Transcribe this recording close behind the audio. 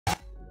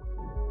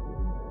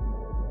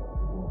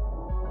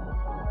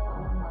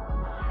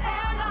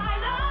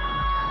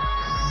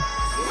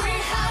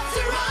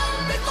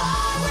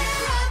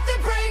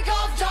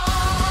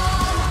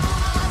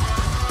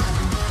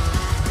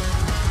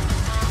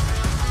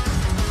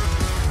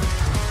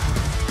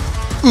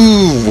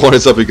What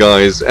is up, you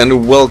guys,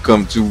 and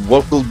welcome to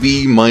what will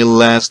be my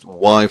last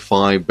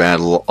Wi-Fi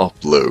battle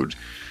upload.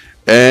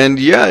 And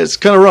yeah, it's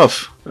kind of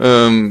rough.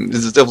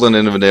 This is definitely an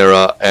end of an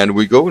era, and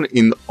we're going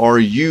in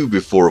RU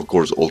before, of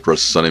course, Ultra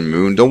Sun and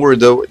Moon. Don't worry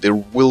though, there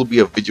will be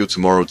a video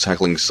tomorrow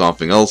tackling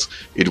something else.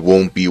 It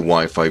won't be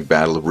Wi-Fi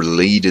battle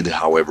related,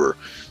 however.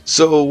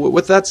 So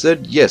with that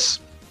said,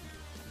 yes,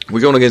 we're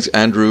going against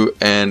Andrew,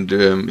 and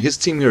his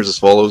team here is as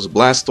follows: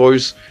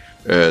 Blastoise,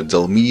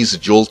 Delmise,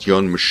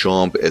 Jolteon,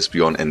 Machamp,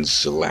 Espeon, and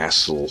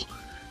Salazzle.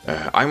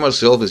 I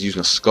myself is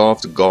using a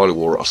Scarfed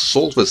Gardevoir, a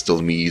Saltwest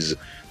Delmise,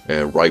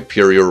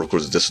 Rhyperior, of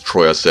course, the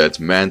Destroyer set,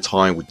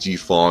 Mantine with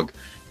Defog,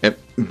 and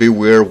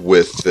Beware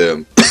with...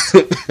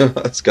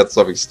 it's got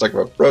something stuck in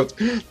my throat.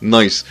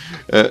 Nice.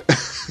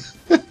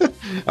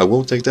 I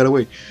won't take that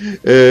away.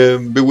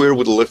 Beware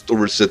with the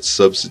Leftover set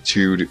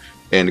Substitute,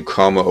 and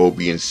KOMMO-O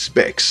being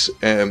Specs.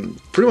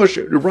 Pretty much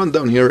the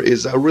rundown here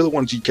is I really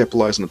want to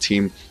capitalize on a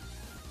team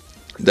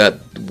that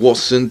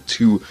wasn't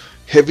too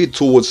heavy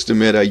towards the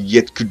meta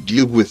yet could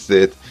deal with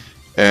it,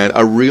 and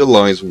I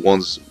realized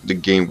once the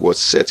game was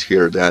set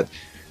here that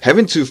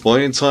having two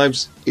fighting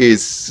types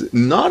is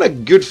not a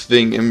good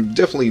thing, and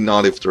definitely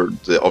not if they're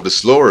of the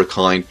slower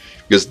kind,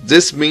 because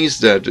this means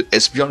that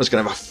Espeon is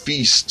going to have a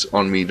feast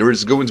on me. There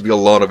is going to be a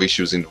lot of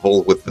issues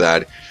involved with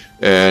that,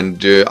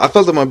 and I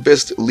felt that my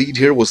best lead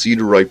here was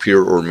either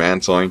Rhyperior or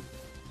Mantine,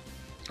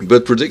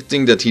 but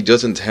predicting that he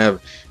doesn't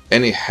have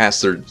any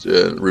hazard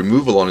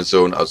removal on its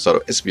own outside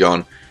of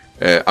Espeon,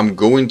 I'm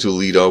going to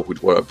lead up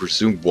with what I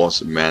presume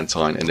was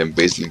Mantine and then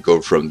basically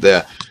go from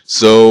there.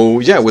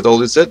 So yeah, with all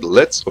this said,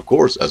 let's, of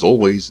course, as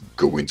always,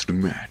 go into the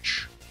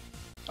match.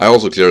 I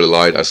also clearly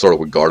lied. I started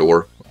with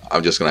Gardevoir.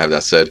 I'm just gonna have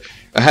that said.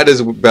 I had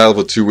this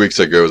battle for 2 weeks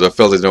ago, so I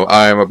felt as though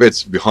I am a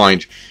bit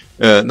behind.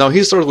 Now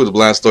he started with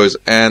Blastoise,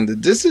 and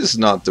this is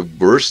not the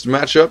worst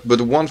matchup, but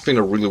the one thing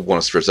I really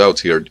want to stress out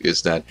here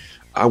is that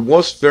I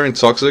was fearing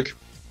Toxic.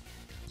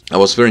 I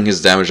was fearing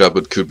his damage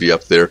output could be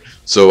up there,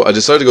 so I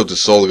decided to go to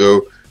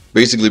Solgaleo,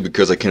 basically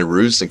because I can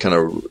roost and kind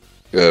of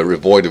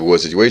avoid the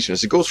worst situation,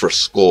 as it goes for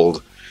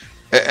Scald.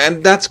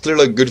 And that's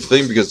clearly a good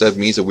thing, because that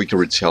means that we can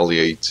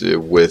retaliate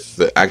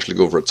with actually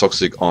go for a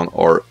Toxic on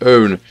our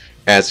own,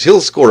 as he'll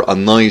score a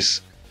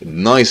nice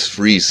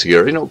freeze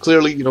here. You know,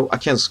 clearly, you know, I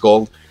can't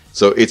Scald,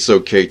 so it's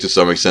okay to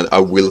some extent. I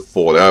will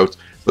fall out.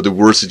 But the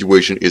worst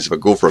situation is if I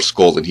go for a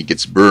Scald and he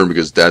gets burned,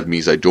 because that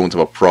means I don't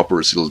have a proper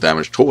residual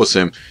damage towards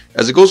him.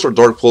 As it goes for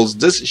Dark Pulse,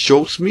 this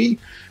shows me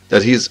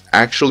that he is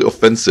actually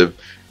offensive,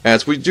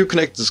 as we do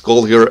connect the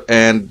Scald here,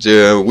 and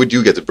we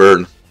do get the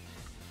burn.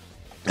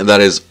 And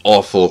that is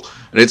awful.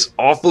 And it's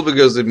awful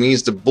because it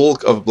means the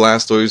bulk of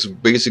Blastoise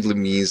basically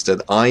means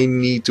that I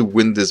need to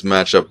win this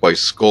matchup by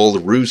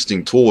Scald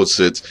roosting towards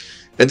it.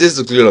 And this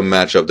is clearly a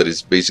matchup that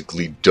is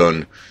basically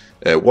done.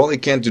 While he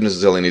can't do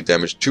necessarily any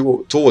damage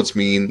towards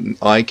me,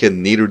 I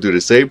can neither do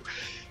the same.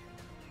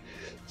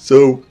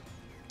 So,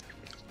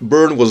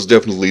 burn was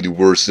definitely the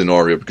worst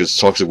scenario, because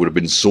Toxic would have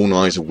been so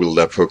nice and will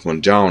that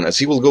Pokemon down, as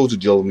he will go to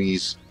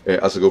Delmise,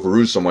 as I go for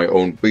Roost on my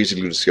own,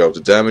 basically to scout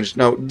the damage.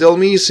 Now,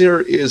 Delmise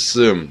here is,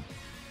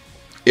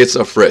 it's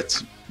a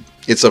threat.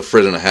 It's a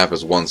threat and a half,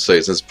 as one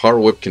says, since Power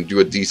Whip can do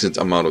a decent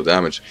amount of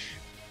damage.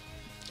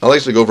 I'll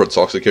actually go for a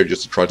Toxic here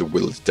just to try to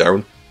will it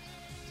down.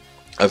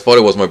 I thought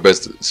it was my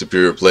best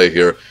superior play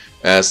here,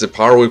 as the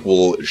Power Whip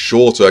will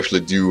sure to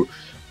actually do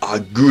a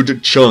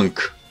good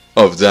chunk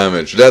of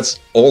damage. That's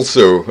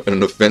also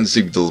an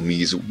offensive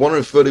Delmise.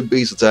 130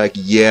 base attack,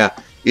 yeah,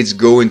 it's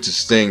going to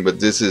sting, but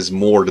this is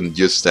more than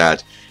just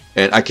that.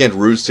 And I can't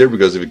roost here,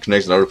 because if it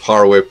connects another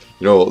Power Whip,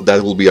 you know,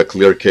 that will be a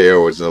clear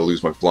KO, as I'll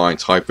lose my flying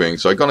typing.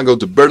 So I'm gonna go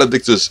to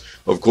Bernadictus,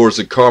 of course,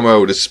 the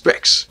KOMMO-O, the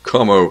Specs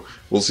KOMMO.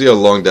 We'll see how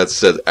long that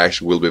set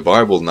actually will be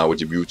viable now with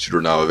the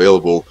Mewtwo now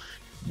available.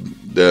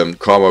 The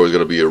KOMMO-O is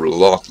going to be a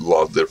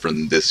lot different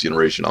in this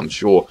generation, I'm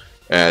sure,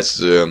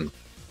 as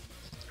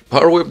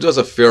Power Whip does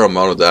a fair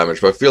amount of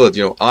damage, but I feel that,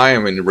 you know, I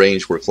am in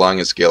range where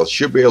Clanging Scale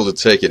should be able to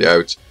take it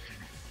out.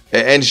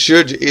 And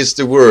should is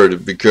the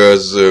word,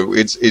 because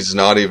it's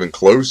not even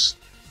close.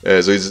 So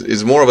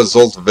it's more of a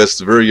Salt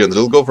Vest variant.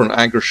 It'll go for an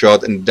Anchor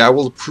Shot, and that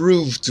will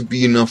prove to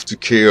be enough to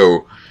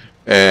KO.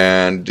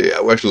 And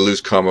we'll actually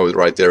lose KOMMO-O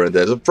right there and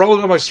then. So probably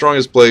not my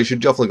strongest play. Should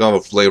definitely go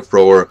with a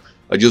Flamethrower.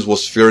 I just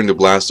was fearing the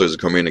Blastoise to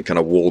come in and kind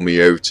of wall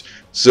me out.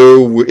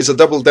 So it's a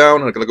double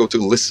down. I'm going to go to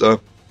Alyssa.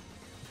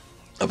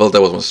 I felt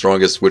that was my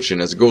strongest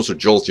switching, as it goes to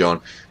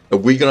Jolteon.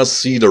 And we're going to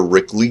see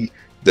directly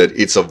that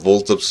it's a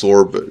Volt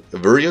Absorb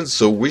variant.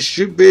 So we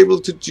should be able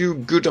to do a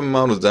good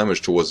amount of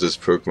damage towards this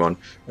Pokemon.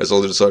 As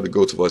I'll decide to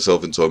go to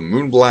myself into a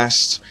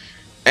Moonblast.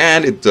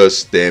 And it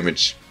does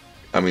damage.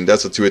 I mean,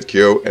 that's a 2-hit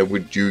KO. And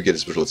we do get a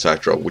special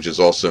attack drop, which is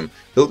awesome.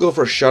 He'll go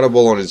for a Shadow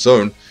Ball on its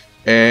own.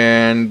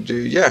 And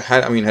yeah,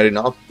 had it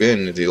not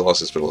been the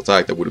loss of special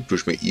attack, that would have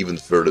pushed me even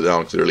further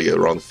down, clearly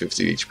around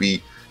 50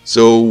 HP.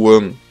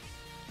 So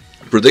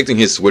predicting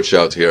his switch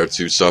out here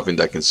to something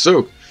that can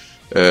soak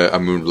a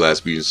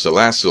Moonblast being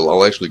Salazzle,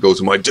 I'll actually go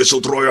to my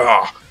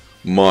Destroyer,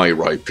 my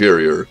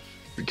Rhyperior,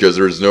 because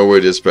there is no way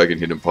this pack can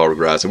hit in Power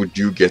Grass, and we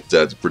do get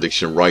that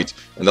prediction right.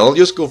 And I'll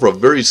just go for a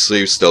very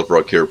safe Stealth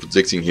Rock here,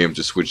 predicting him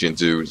to switch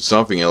into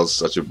something else,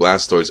 such as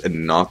Blastoise,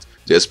 and not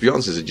the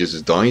Espeon, since it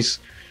just dies.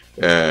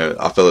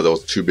 I felt that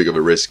was too big of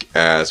a risk,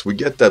 as we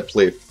get that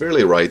play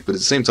fairly right, but at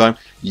the same time,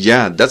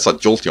 yeah, that's a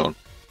Jolteon.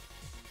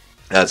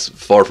 That's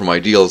far from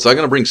ideal, so I'm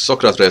gonna bring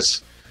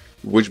Socrates,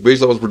 which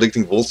basically I was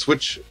predicting Volt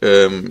Switch,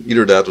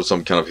 either that or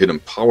some kind of hidden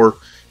power,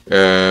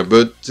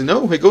 but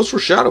no, he goes for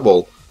Shadow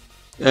Ball,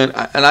 and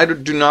I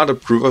do not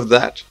approve of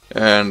that,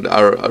 and I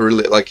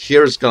really, like,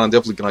 here's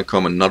definitely gonna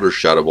come another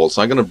Shadow Ball,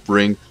 so I'm gonna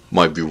bring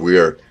my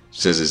Beware,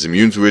 since it's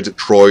immune to it.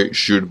 Troy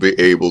should be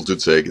able to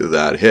take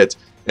that hit,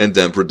 and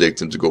then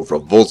predict him to go for a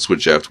Volt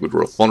Switch afterward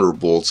or a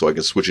Thunderbolt, so I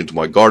can switch into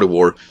my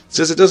Gardevoir.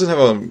 Since it doesn't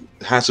have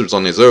hazards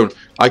on his own,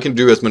 I can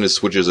do as many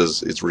switches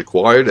as it's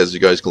required. As you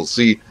guys can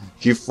see,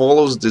 he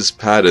follows this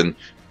pattern,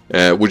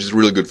 which is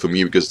really good for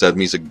me, because that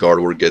means that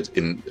Gardevoir gets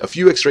in a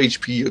few extra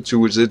HP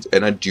towards it,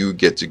 and I do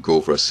get to go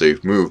for a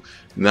safe move.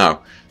 Now,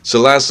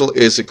 Salazzle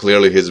is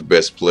clearly his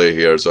best play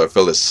here, so I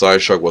felt that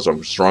Psyshock was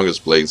our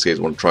strongest play in case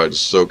he wanted to try to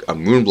soak a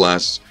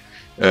Moonblast.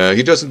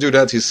 He doesn't do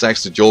that, he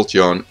sacks the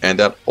Jolteon, and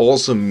that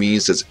also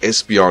means that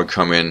Espeon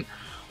come in.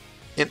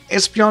 And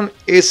Espeon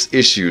is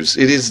issues.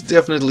 It is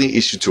definitely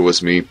issue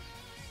towards me,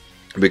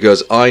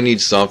 because I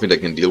need something that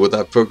can deal with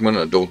that Pokemon, and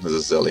I don't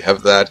necessarily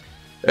have that.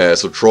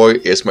 So Troy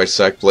is my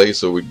sack play,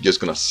 so we're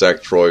just gonna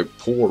sack Troy.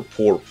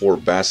 Poor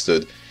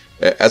bastard.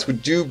 As we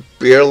do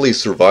barely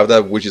survive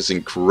that, which is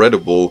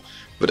incredible,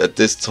 but at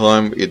this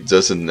time it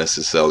doesn't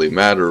necessarily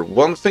matter.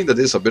 One thing that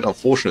is a bit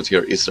unfortunate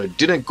here is that I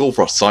didn't go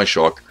for a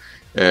Psyshock.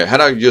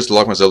 Had I just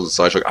locked myself with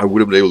Psyshock, I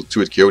would have been able to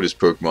 2-hit KO this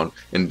Pokemon,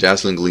 and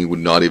Dazzling Gleam would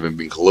not even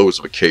be close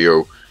of a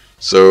KO.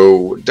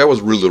 So that was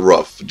really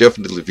rough.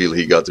 Definitely feel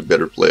he got the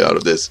better play out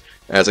of this.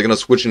 As I'm gonna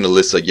switch in the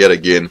list yet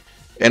again,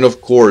 and of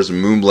course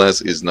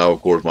Moonblast is now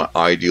of course my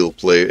ideal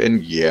play.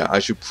 And yeah, I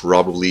should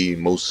probably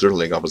most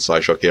certainly go for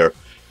Psyshock here,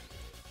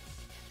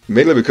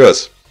 mainly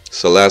because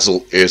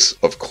Salazzle is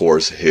of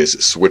course his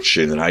switch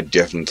in, and I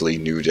definitely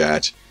knew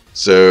that.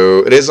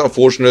 So it is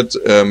unfortunate.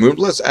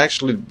 Moonblast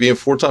actually being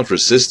 4 times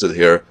resisted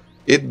here.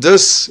 It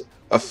does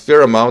a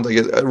fair amount.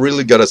 I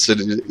really gotta say,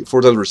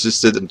 4 times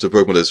resisted into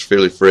Pokemon that's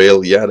fairly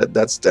frail. Yeah,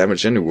 that's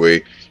damage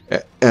anyway.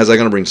 As I'm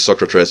gonna bring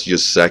Socrates,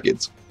 just sack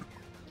it.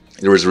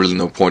 There is really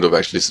no point of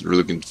actually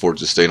looking forward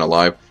to staying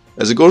alive.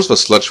 As it goes for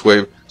Sludge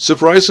Wave,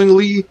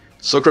 surprisingly,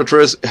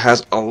 Socrates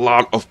has a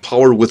lot of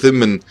power with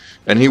him,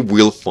 and he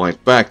will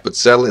fight back. But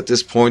sadly, at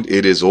this point,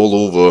 it is all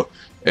over,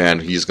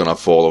 and he's gonna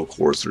fall, of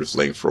course, to the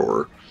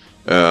Flamethrower.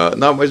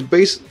 Now my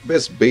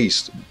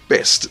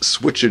best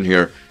switch in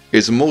here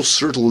is most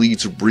certainly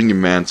to bring in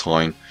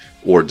Mantine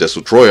or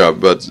Destroya,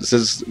 but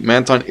since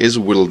Mantine is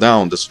whittled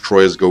down,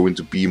 Destroya is going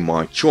to be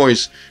my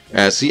choice,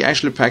 as he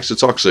actually packs the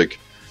Toxic,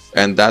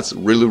 and that's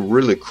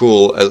really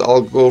cool. As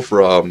I'll go for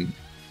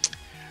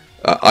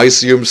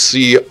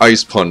ICMC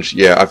Ice Punch.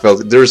 Yeah, I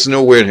felt there's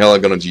no way in hell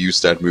I'm gonna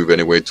use that move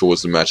anyway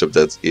towards the matchup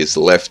that is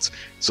left,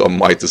 so I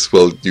might as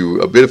well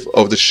do a bit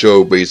of the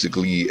show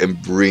basically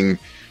and bring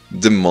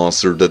the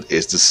monster that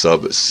is the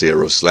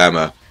Sub-Zero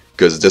Slammer,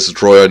 because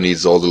Destroya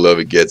needs all the love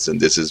it gets,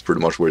 and this is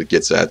pretty much where it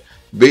gets at.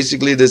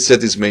 Basically, this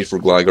set is made for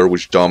Gligar,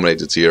 which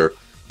dominated here,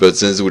 but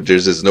since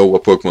there's no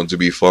Pokemon to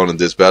be found in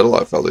this battle,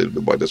 I felt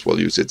it might as well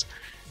use it.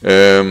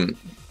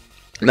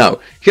 Now,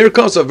 here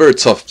comes a very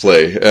tough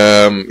play.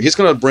 He's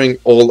gonna bring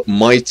All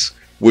Might,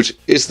 which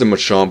is the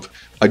Machamp.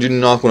 I do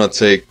not want to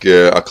take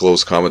a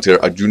close comment here.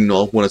 I do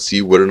not want to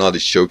see whether or not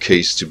it's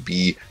showcased to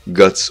be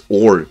Guts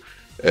or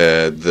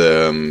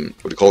the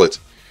what do you call it?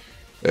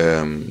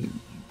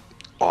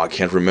 Oh, I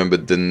can't remember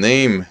the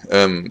name.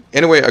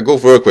 Anyway, I go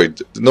for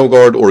Earthquake, no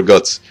guard or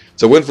Guts.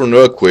 So I went for an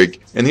Earthquake,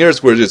 and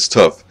here's where it's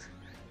tough.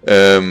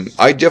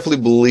 I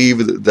definitely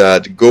believe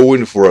that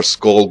going for a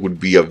Scald would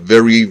be a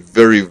very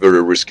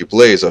risky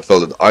play. So I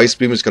felt that Ice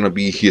Beam is gonna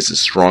be his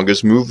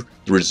strongest move.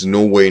 There is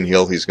no way in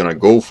hell he's gonna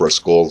go for a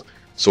Scald.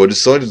 So I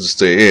decided to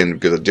stay in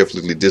because I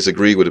definitely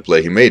disagree with the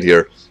play he made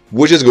here,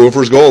 which is going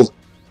for Scald.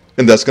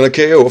 And that's gonna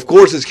KO. Of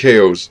course it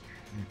KOs.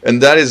 And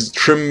that is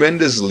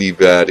tremendously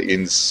bad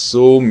in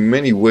so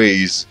many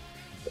ways.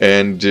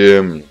 And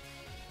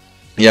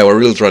yeah, what I'm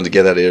really trying to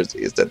get at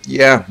is that,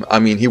 yeah, I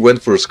mean, he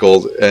went for a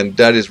Scald, and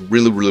that is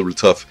really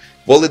tough.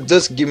 Well, it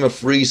does give him a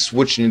free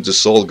switching into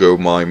Solgaleo,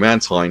 my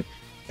Mantine,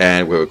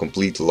 and we have a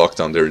complete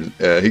lockdown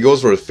there. He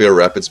goes for a fair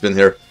Rapid Spin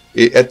here.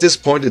 At this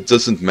point, it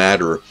doesn't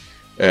matter.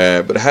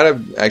 But had I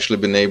actually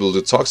been able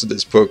to Toxic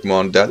this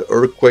Pokemon, that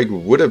Earthquake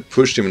would have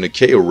pushed him in the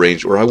KO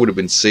range, or I would have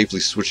been safely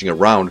switching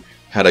around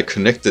had I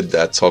connected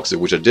that Toxic,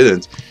 which I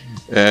didn't.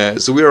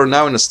 So we are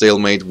now in a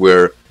stalemate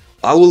where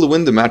I will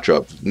win the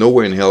matchup. No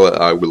way in hell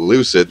I will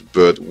lose it,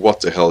 but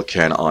what the hell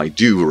can I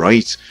do,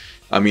 right?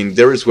 I mean,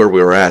 there is where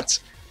we're at.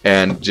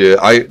 And the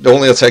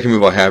only attacking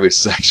move I have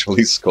is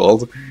actually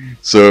Scald.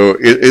 So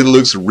it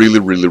looks really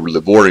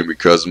boring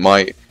because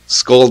my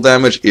Scald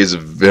damage is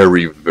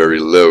very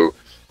low.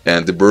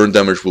 And the burn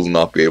damage will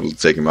not be able to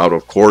take him out,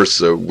 of course.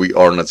 So we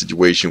are in a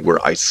situation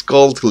where I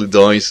Scald till he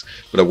dies,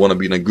 but I want to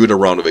be in a good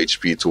amount of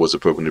HP towards the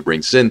Pokemon he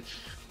brings in.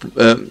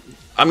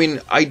 I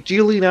mean,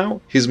 ideally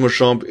now, his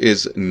Machamp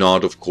is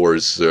not, of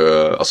course,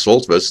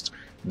 Assault Vest.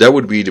 That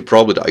would be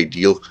probably the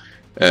ideal.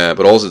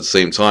 But also at the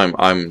same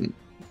time,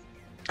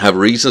 have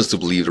reasons to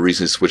believe the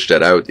reason he switched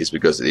that out is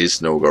because it is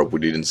Snow Guard. We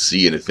didn't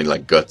see anything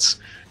like Guts.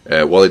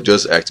 While it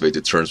does activate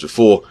the turns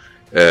before,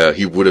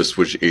 he would have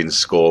switched in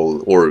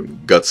Scald or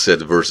Guts set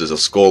versus a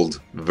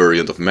Scald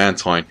variant of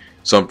Mantine.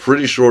 So I'm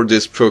pretty sure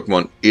this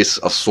Pokemon is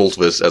Assault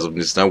Vest as of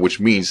this now,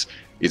 which means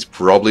it's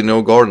probably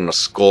No Guard, and a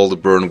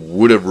Scald Burn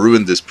would have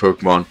ruined this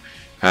Pokemon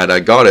had I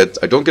got it.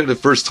 I don't get it the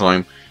first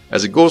time,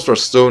 as it goes for a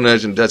Stone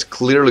Edge, and that's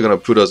clearly going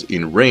to put us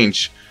in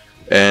range.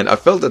 And I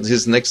felt that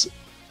his next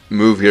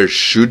move here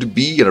should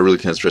be, and I really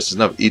can't stress this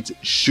enough, it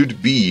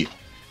should be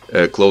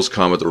Close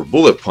Combat or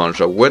Bullet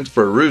Punch. I went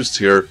for a Roost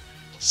here,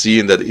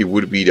 seeing that it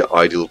would be the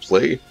ideal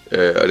play.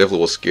 I definitely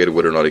was scared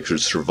whether or not it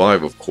could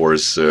survive, of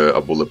course,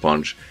 a Bullet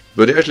Punch.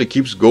 But it actually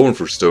keeps going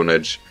for Stone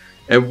Edge.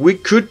 And we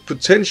could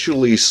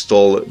potentially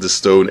stall the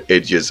Stone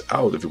Edges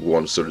out if we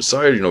want to so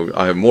decide. You know,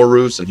 I have more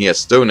Roots and he has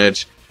Stone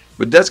Edge.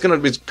 But that's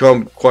going to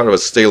become quite of a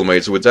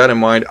stalemate. So with that in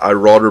mind, I'd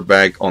rather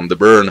bank on the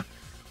burn.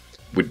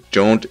 We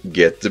don't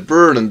get the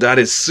burn, and that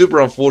is super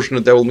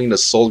unfortunate. That will mean that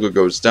Solgaleo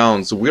goes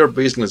down. So we are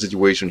basically in a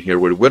situation here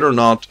where whether or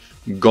not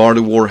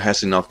Gardevoir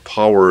has enough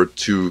power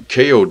to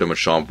KO the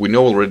Machamp. We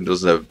know already it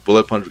doesn't have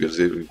Bullet Punch because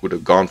it would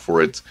have gone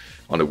for it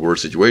on the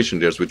worst situation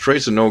there. So we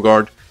trace a No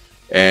Guard.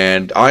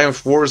 And I am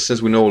forced,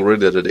 since we know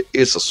already that it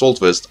is Assault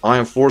Vest, I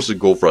am forced to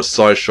go for a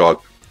Side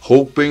Shock,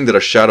 hoping that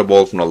a Shadow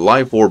Ball from a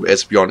Life Orb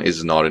Espeon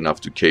is not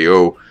enough to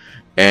KO.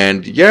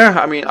 And yeah,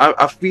 I mean,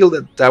 I feel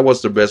that that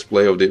was the best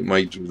play of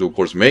of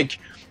course,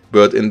 make.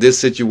 But in this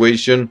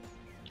situation,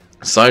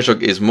 Side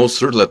Shock is most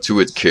certainly a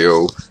 2-hit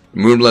KO.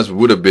 Moonblast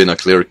would have been a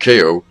clear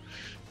KO.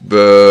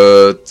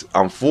 But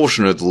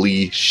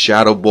unfortunately,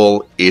 Shadow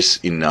Ball is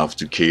enough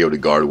to KO the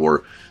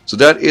Gardevoir. So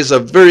that is a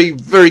very,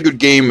 very good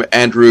game,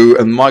 Andrew,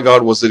 and my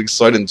god was it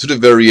exciting to the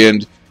very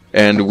end,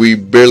 and we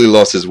barely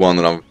lost this one,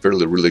 and I'm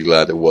really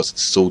glad it was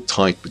so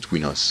tight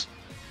between us.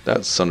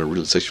 That sounded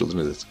really sexual,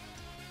 didn't it?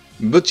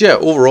 But yeah,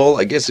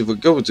 overall, I guess if we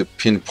go to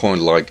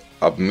pinpoint like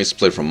a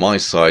misplay from my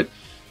side,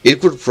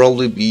 it would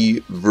probably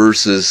be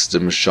versus the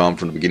Machamp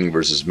from the beginning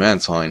versus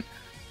Mantine.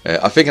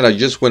 I think if I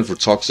just went for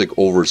Toxic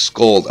over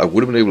Scald, I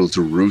would have been able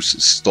to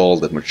Roost stall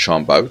that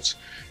Machamp out.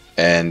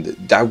 And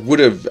that would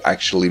have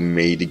actually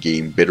made the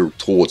game better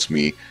towards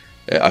me.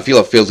 I feel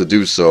I failed to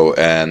do so,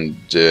 and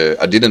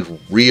I didn't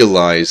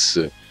realize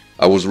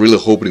I was really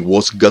hoping it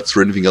was Guts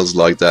or anything else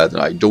like that,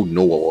 and I don't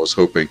know what I was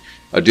hoping.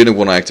 I didn't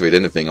want to activate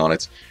anything on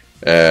it,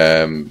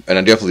 and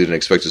I definitely didn't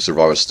expect to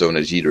survive a Stone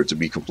Edge either, to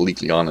be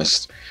completely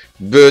honest.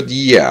 But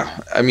yeah,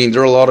 I mean,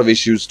 there are a lot of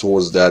issues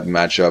towards that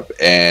matchup,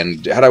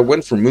 and had I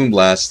went for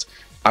Moonblast,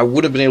 I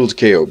would have been able to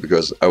KO,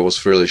 because I was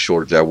fairly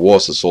sure that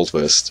was Assault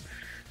Vest.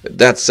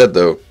 That said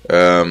though,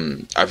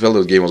 I felt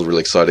the game was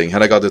really exciting.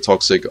 Had I got the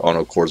Toxic on,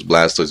 of course,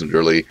 Blastoise in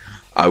early,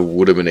 I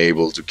would have been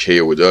able to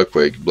KO with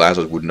Earthquake.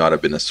 Blastoise would not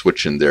have been a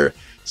switch in there,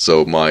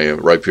 so my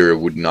Rhyperior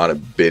would not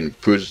have been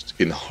pushed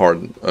in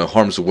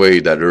harm's way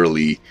that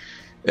early.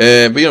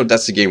 But you know,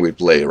 that's the game we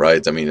play,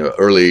 right? I mean,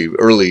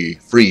 early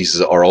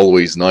freezes are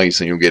always nice,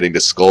 and you're getting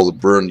the Skull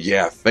Burn.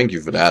 Yeah, thank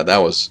you for that.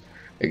 That was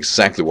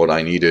exactly what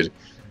I needed.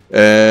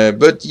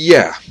 But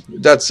yeah,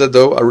 that said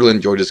though, I really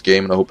enjoyed this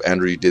game, and I hope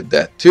Andrew you did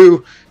that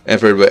too. And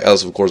for everybody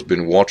else, of course,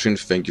 been watching,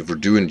 thank you for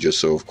doing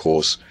just so, of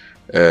course.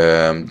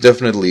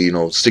 Definitely, you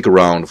know, stick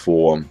around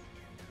for,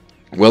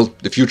 well,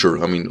 the future.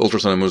 I mean,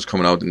 Ultra Sun is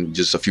coming out in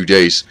just a few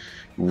days.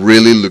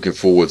 Really looking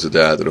forward to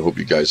that, and I hope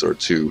you guys are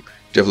too.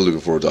 Definitely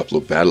looking forward to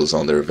upload battles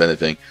on there, if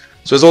anything.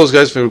 So as always,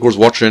 guys, thank you, of course,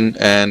 watching,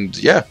 and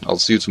yeah, I'll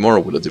see you tomorrow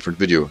with a different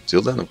video.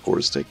 Till then, of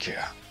course, take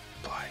care.